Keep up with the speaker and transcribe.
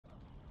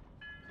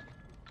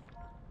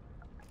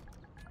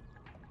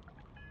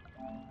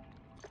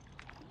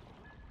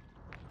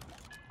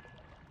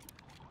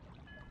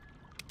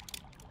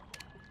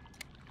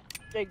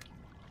Jake,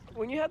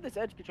 when you had this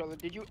edge controller,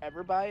 did you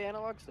ever buy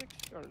analog sticks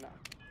or not?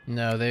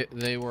 No,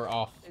 they were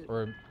off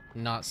or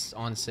not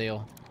on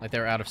sale. Like they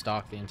were out of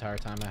stock the entire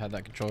time I had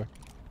that controller.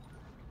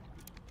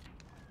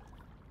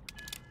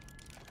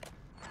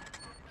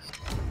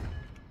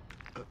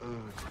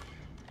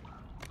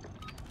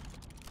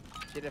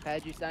 Should have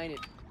had you sign it.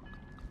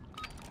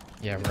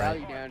 Yeah, Right.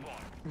 right. Down.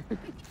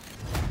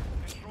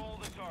 Control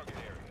the target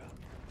area.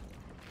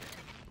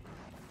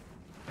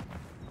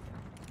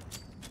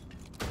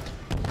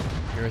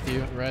 Here with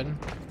you, Red.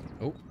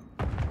 Oh.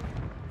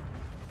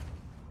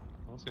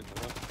 I'll see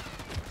that.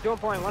 2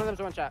 point. One of them's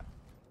one shot.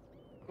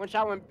 One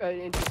shot went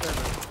into the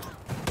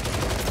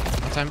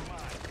server. One time.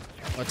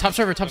 Oh, top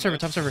server, top server,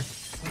 top server.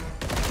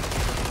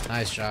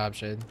 Nice job,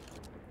 Shade.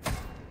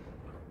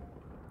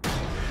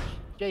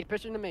 Jake,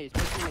 push in the maze.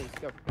 Push in the maze.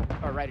 Go.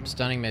 Oh, right. I'm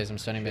stunning maze, I'm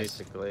stunning maze.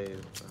 Basically.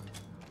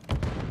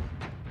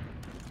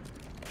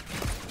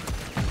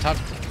 Top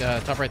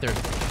right third.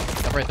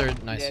 Top right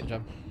third. Nice Yeah.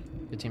 job.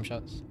 Good team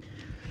shots.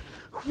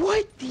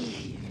 What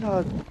the?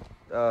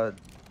 Flat.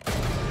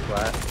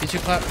 P2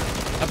 clap.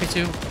 Top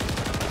P2.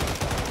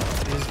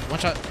 He's one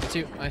shot.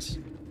 P2. Nice.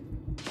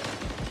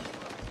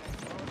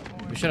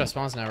 We should have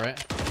spawns now, right?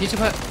 P2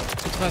 clap.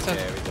 P2 clap side.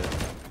 Yeah, we did.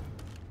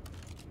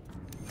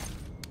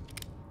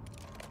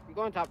 I'm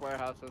going top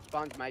warehouse, so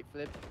spawns might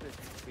flip.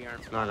 We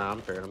aren't. No,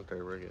 I'm third.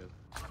 We're good.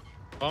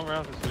 Bomb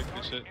round is big.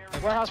 Good shit.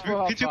 Warehouse full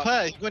health. P2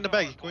 plat. Go in the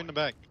bag. Go in the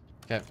bag.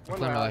 Okay, I'm One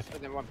playing my warehouse life.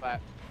 and then one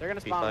flat. They're gonna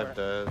spawn. P5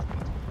 dead.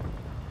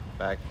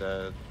 Back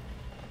dead.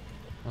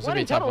 Let's One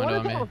be in top tunnel. One window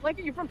in on tunnel. me.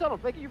 Flanking you from tunnel.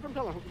 Flanking you from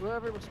tunnel.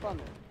 Whoever would spawn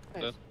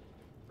there. Nice. Yeah.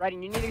 Right,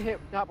 and you need to hit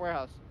top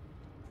warehouse.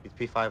 He's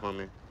P5 on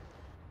me.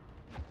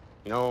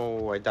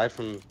 No, I died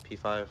from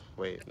P5.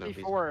 Wait, no.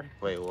 P4.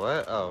 Wait,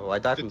 what? Oh, I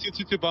died from.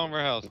 Two bomb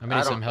warehouse. I'm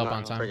gonna need some help no,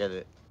 on time. Forget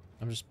it.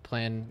 I'm just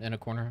playing in a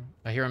corner.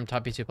 I hear him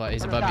top P2 plat.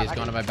 He's Corner above me. top, He's I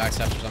going to can- my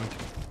backstab or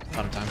something.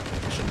 Bottom time.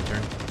 I shouldn't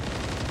turn.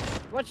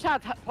 One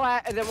shot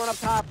flat, and then one up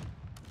top.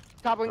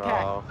 Top one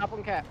cat. Oh. Top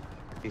one cat.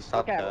 He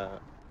stopped Okay.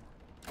 that.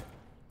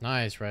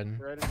 Nice, Red.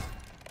 Ready?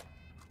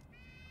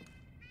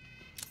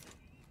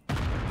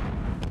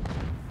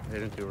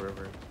 Hit into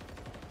river.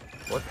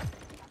 What?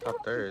 Top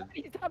third.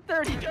 He's top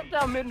 30. He jumped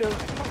down mid nose.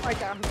 Oh my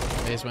god.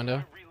 Maze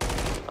window.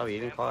 Oh, you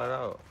didn't call it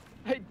out.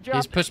 I He's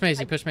dropped. pushed maze.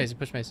 He pushed maze. He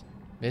pushed maze.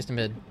 Maze to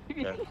mid.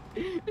 Yeah.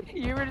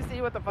 You were to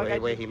see what the fuck I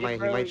Wait, just he did, might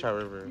bro. try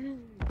river.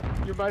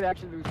 You might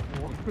actually lose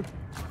 4.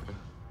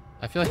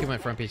 I feel like he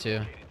went front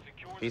P2.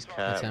 He's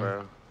That's cat, him.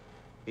 bro.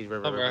 He's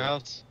river. Bomb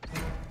warehouse.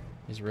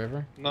 He's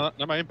river. No,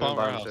 not my He went bomb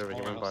bottom warehouse. server.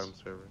 He Bomb went bottom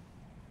warehouse. server.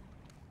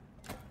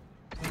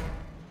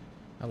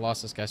 I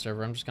lost this guy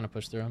server. I'm just gonna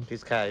push through him.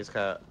 He's cat. He's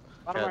cat.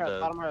 Bottom Cat warehouse. dead.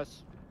 Bottom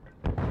warehouse.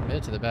 Hit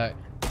it to the back.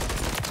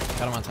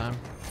 Got him on time.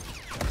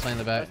 Playing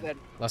the back. That's dead.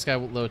 Last guy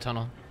low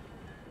tunnel.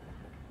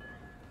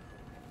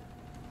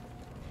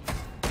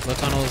 Low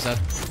tunnel is dead.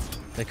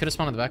 They could have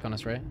spawned in the back on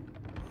us, right?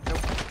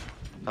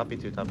 Top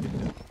B2. Top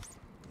B2.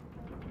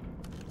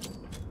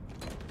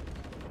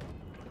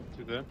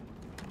 Two there.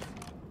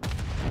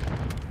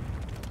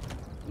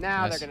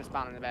 Now Nice. they're gonna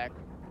spawn in the back.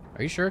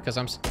 Are you sure? Cause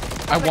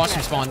I watched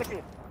him spawn.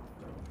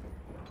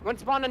 One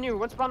spawn on you.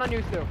 One spawn on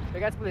you still. They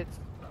got splits.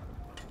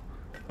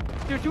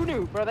 Dude, 2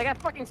 new, bro. They got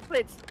fucking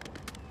splits.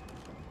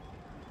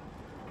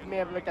 You may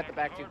have looked at the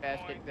back too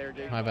fast there,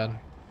 Jake. My bad.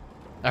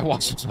 I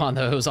watched him spawn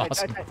though. It was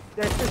awesome.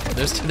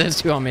 There's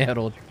There's 2 on me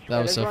huddled.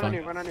 That was so one on fun.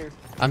 you, one on you.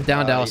 I'm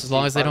down Dallas as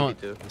long as they bottom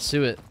don't B2.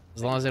 sue it.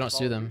 As long as they don't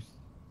sue them.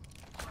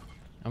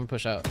 I'm gonna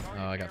push out.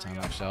 Oh, I got time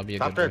actually. I'll be a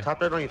Top good third. boy. Top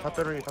third on you. Top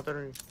third on you. Top third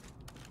on you.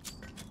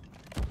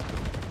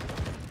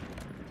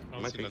 I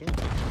Am don't I see peeking?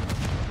 nothing.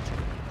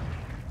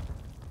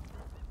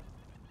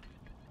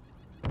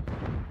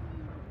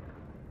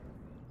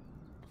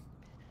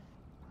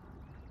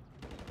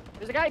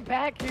 There's a guy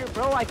back here,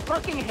 bro. I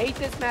fucking hate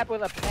this map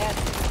with a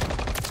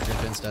passion. Good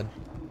Vin's dead.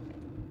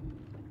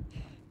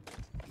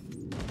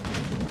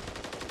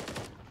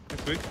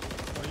 It's weak.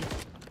 Are you?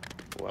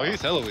 Wow. Oh,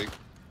 he's hella weak.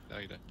 No,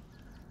 you didn't.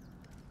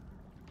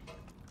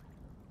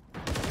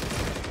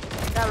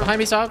 Behind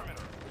me, Sob.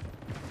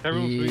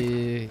 Everyone's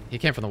weak. He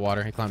came from the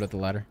water. He climbed up the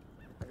ladder.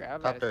 Okay,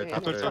 I'm Top third,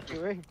 top third. Top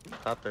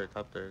Top third.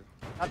 Top third.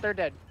 Out there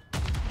dead.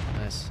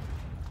 Nice.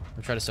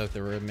 We'll try to soak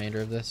the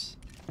remainder of this.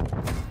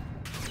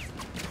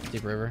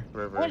 Deep river.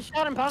 River. One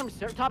shot in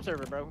top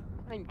server, bro.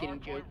 I'm getting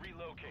Hardpoint joked.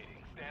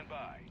 relocating. Stand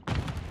by.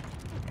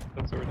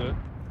 That's where we're dead.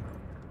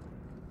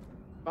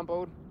 Bump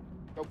old.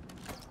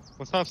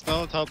 What's top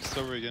snow? Top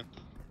server again.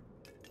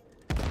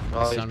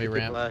 Oh, It's he's on me P2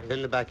 ramp. black. Hit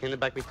in the back. Hit in the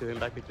back B2. Hit in the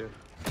back B2.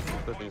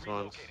 Flipping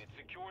swans. Located.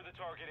 Secure the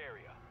target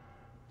area.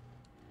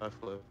 I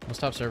flew. Let's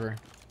top server.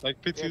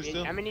 Like P2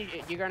 still. I mean,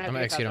 you're gonna have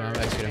I'm to gonna get top execute him. I'm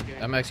server. execute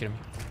him. I'm execute him.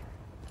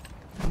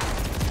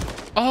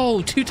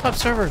 Oh, 2 top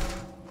server.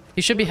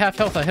 He should be half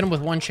health. I hit him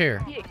with 1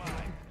 chair. Secure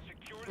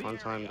the On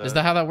time. Is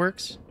that how that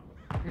works?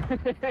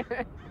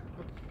 Yeah.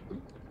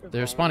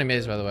 They're spawning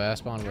maze, by the way. I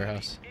spawned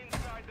warehouse.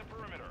 inside the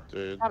perimeter.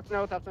 Dude. Top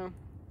snow, top snow.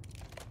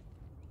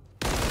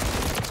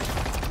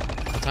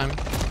 Time.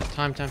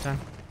 Time. Top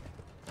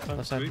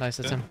Left side. weak. Nice.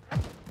 That's Yeah.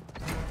 him.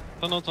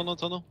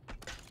 Tunnel.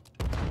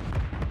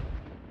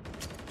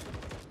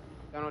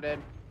 Tunnel dead.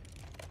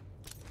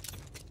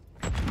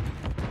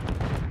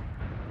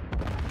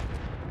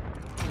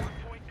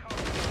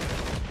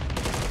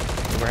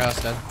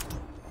 Warehouse dead.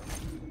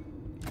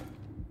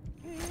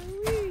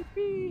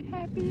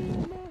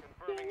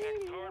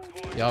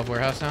 Y'all have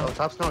warehouse now? Oh,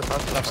 top snow,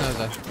 top snow. Top snow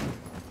dead.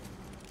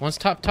 One's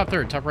top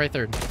third, top right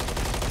third.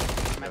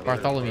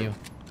 Bartholomew.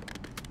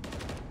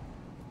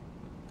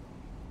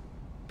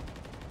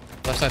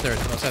 Left side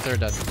third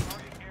dead.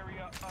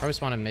 Probably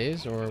spawned in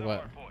maze or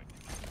what?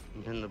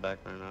 I'm in the back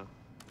right now.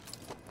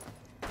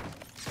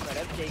 Right,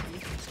 that's shaky.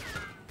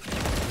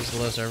 This is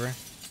the low server.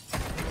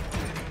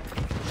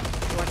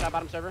 One shot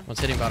bottom server. One's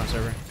hitting bottom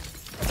server.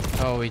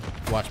 Oh, we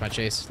watched my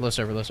chase. Low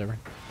server, low server.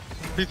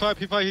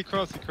 P5, he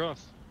crossed.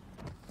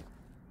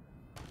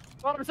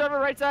 Bottom server,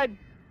 right side.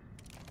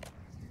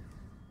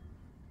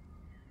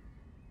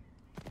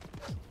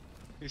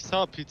 He's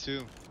top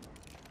P2.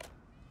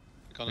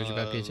 Where's your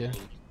bad P2?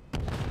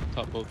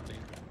 Top both things.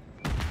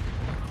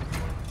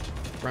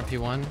 Front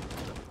P1.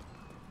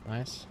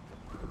 Nice.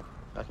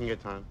 I can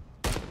get time.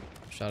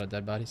 Shot at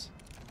dead bodies.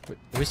 Do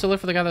we still look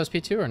for the guy that was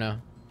P2 or no?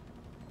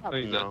 Oh,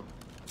 he's No.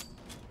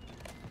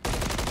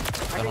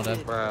 Tunnel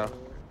dead.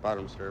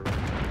 Bottom server.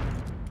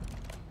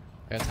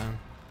 I got time.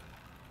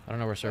 I don't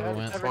know where server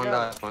went. Server.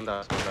 Spawned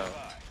out.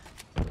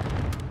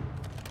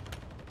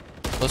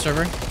 Low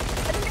server. I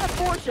think I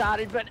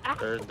four-shotted, but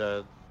Third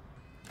dead.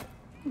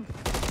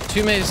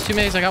 Two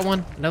maze. I got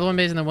one. Another one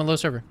maze and then one low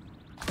server.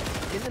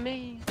 in the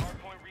maze.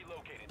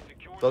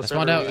 Low I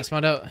server.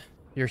 spawned out.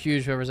 You're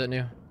huge, whoever's that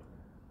new.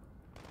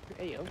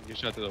 Hey, yo. You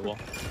shot to the wall.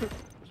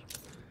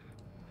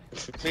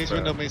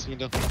 Maze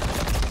window.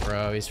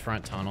 Bro, he's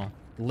front tunnel.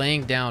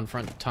 Laying down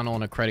front tunnel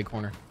in a credit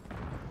corner.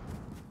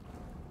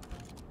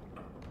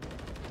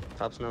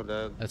 Top snow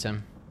dead. That's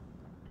him.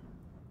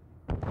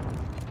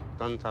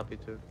 Gun top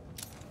P2.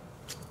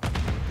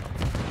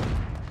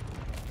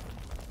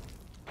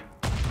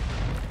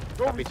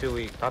 Top P2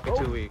 weak. Top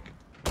P2 weak.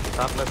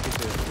 Top left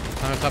P2.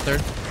 Climb up top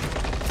third.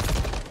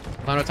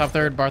 Climb up top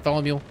third.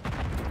 Bartholomew.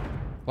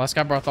 Last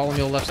guy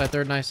Bartholomew left side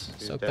third. Nice.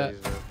 He's Soak dead, that.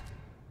 he's dead.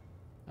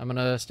 I'm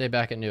gonna stay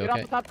back at new, Get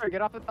okay? off the top third.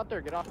 Get off the top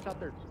third. Get off the top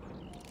third.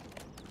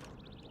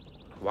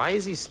 Why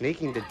is he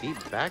snaking the deep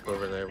back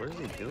over there? What is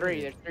he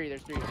doing?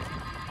 There's three.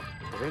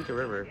 We're into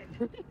river.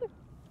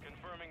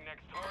 Confirming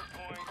next hard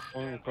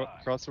point. One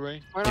cross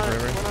array. One Deep on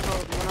river.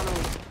 one on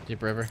the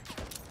Deep river.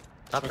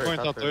 Top I'm third, going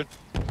top top third.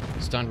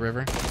 third. Stunned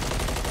river. I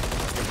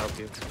can help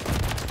you.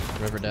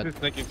 River dead. He's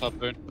thinking top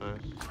third. Nice.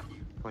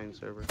 Playing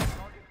server.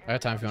 I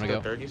got time if you wanna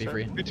go. Third, you Be said?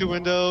 free. P2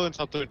 window and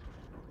top third.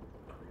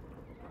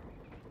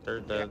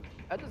 Third dead.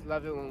 I just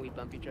love it when we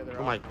bump each other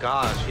Oh off. my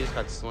gosh, he just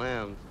got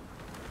slammed.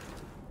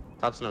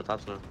 Top snow, top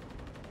snow.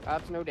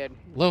 Top snow dead.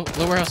 Low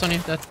warehouse on you.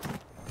 Dead.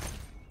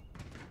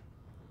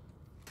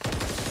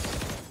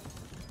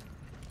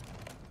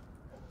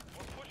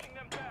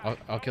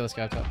 I'll kill this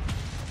guy up top.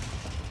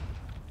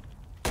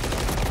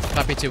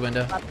 Top P2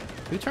 window.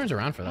 Who turns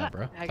around for that,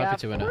 bro? I Top got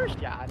P2 window.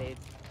 four-shotted.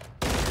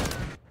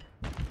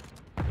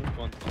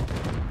 One.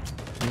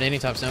 I'm nading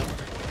top snow.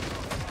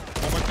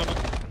 One more coming.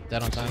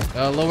 Dead on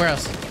time. Low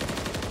warehouse.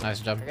 Nice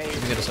job. Okay, You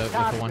can get us out.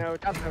 top Good for one. snow,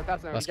 top snow.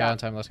 Last Good guy on job.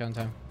 time. Last guy on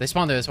time. They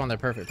spawned there.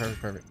 Perfect.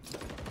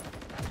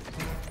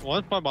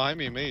 One spawn behind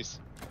me, maze.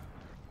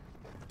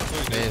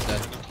 May is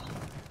dead.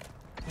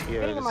 Yeah,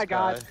 Oh this my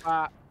god. guy.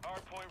 Spot.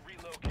 Hard point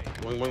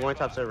relocated. One going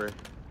top server.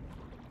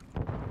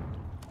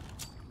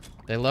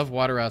 They love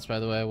water routes, by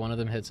the way. One of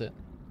them hits it.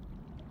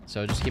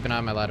 So just keep an eye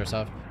on my ladder,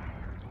 South.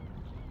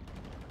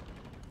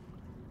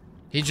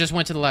 He just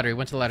went to the ladder. He's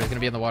gonna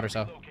be in the water,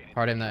 South.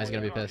 Hard him that. He's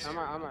gonna be pissed. I'm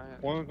a,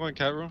 One going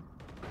cat room.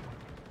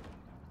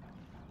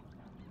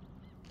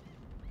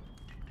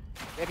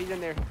 if he's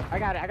in there. I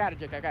got it,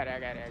 Jake. I got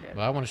it.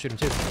 Well, I want to shoot him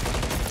too.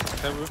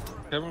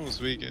 Cat room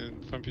was weak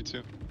in front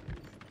P2.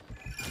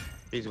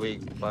 He's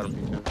weak. Bottom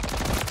P2.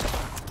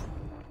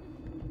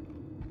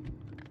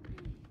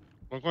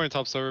 One going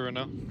top server right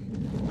now.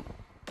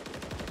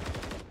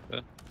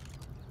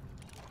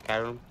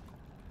 Cat room.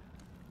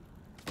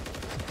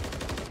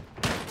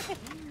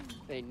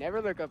 They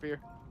never look up here.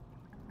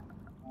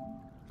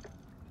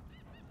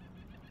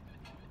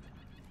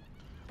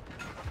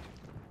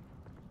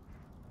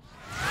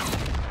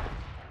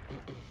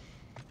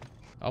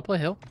 I'll play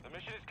Hill. The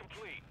mission is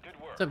complete. Good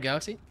work. What's up,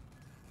 Galaxy?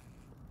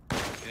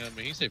 Yeah,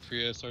 man, he said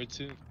free SR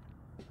too.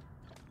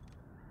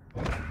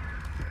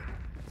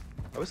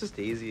 That was just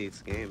the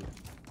easiest game.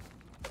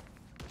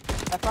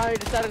 I finally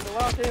decided to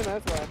lock in,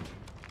 that's why.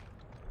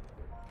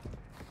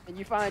 And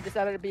you finally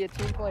decided to be a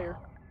team player.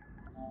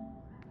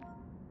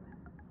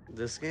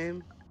 This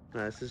game?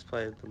 Nah, this is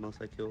probably the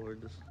most I kill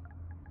word this.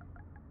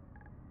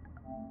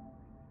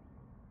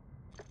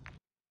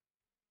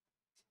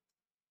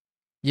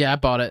 Yeah, I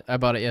bought it. I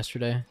bought it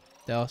yesterday,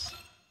 Dallas.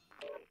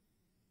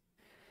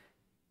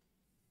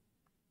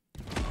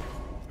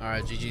 All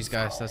right, GG's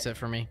guys. That's it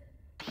for me.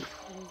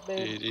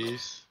 It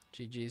is.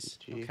 GG's.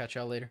 G. I'll catch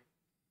y'all later.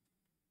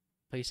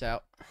 Peace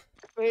out.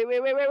 Wait.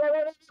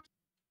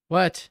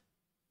 What?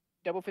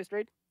 Double fist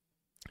raid?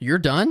 You're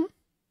done?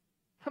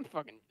 I'm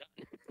fucking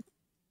done.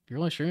 You're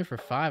only streaming for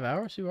 5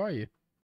 hours? Who are you?